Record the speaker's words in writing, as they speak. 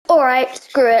Alright,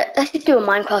 screw it. Let's just do a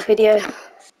Minecraft video.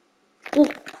 Ooh,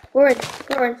 we're in.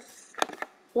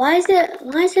 Why is it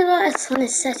like the sun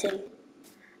is setting?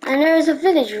 And there is a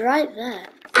village right there.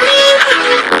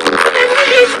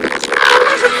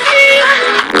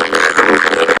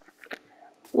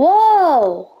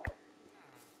 Whoa!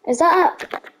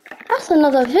 That's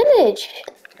another village.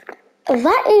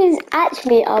 That is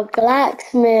actually a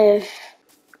blacksmith.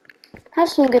 Have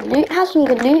some good loot. That's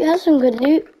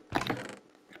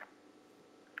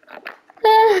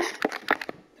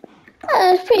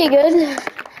pretty good.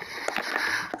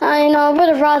 I know, I would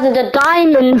have rather the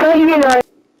diamond, but you know.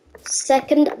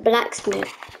 Second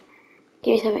blacksmith.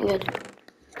 Give me something good.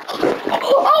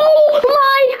 Oh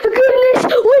my goodness!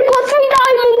 We got 3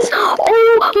 diamonds! Oh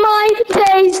my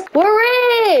days! We're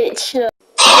rich!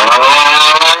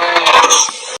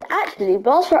 Actually,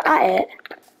 whilst we're at it,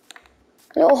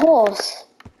 little horse.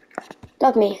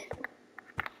 Love me.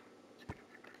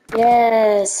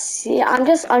 Yes. Yeah, I'm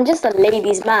just a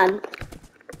ladies' man.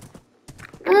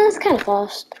 That's kind of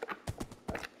fast.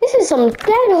 This is some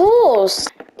dead horse.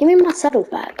 Give me my saddle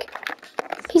back.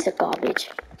 Piece of garbage.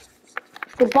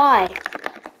 Goodbye.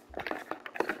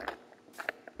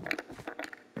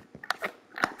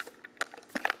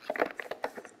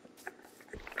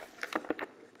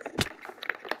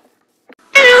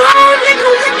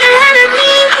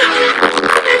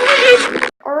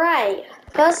 Alright,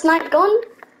 first night gone,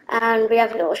 and we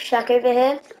have a little shack over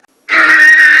here.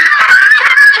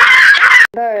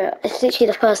 Bro, it's literally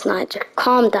the first night. Just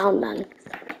calm down, man.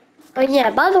 But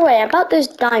yeah, by the way, about those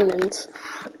diamonds,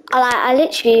 I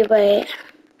literally, wait.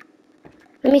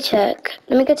 Let me check.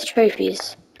 Let me go to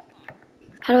trophies.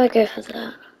 How do I go for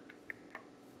that?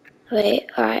 Wait,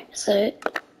 alright, so.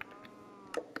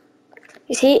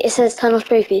 You see, it says ton of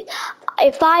trophies.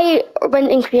 If I went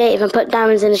in creative and put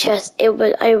diamonds in the chest, it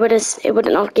wouldn't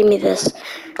have given me this.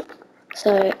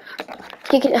 So,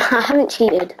 I haven't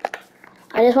cheated.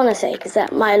 I just want to say, because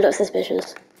that might look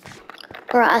suspicious.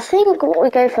 Alright, I think what we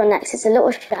go for next is a little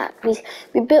shack. We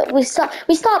start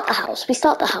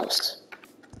the house.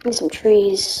 Need some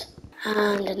trees,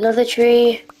 and another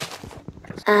tree,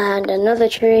 and another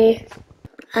tree,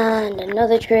 and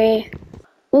another tree.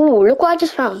 Ooh, look what I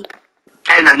just found.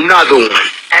 And another one,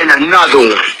 and another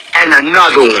one, and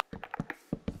another one.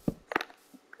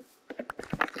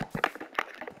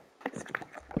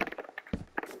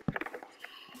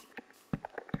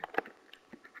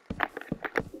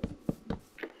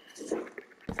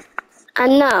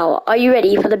 And now, are you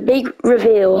ready for the big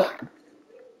reveal?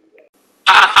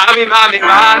 I mean,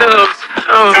 models.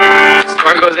 Oh,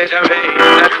 sparkles and champagne.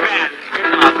 That's bad.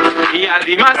 Yeah,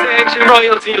 be my section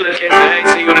royalty. Look at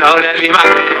sexy, you know that be my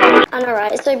thing. And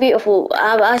alright, it's so beautiful.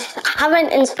 I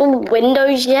haven't installed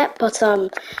Windows yet, but so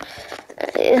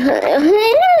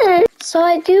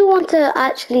I do want to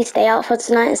actually stay out for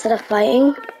tonight instead of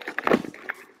fighting.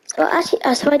 So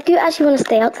I do actually want to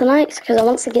stay out tonight because I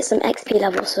want to get some XP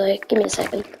levels. So give me a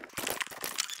second.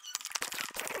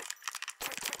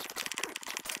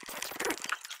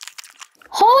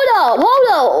 Hold up!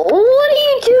 What are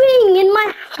you doing in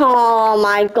my? Oh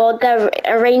my God! They're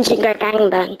arranging a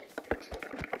gangbang.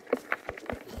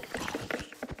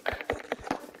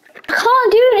 I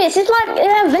can't do this. It's like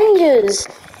Avengers.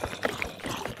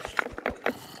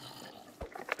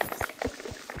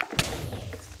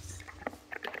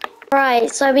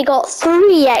 Right, so we got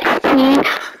 3 XP.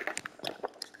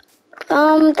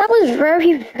 That was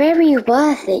very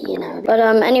worth it, you know. But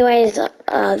anyways,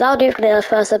 that'll do it for the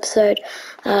first episode.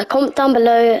 Comment down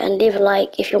below and leave a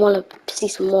like if you want to see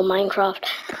some more Minecraft.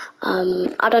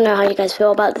 I don't know how you guys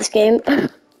feel about this game, but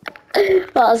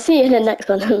I'll see you in the next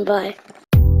one. Bye.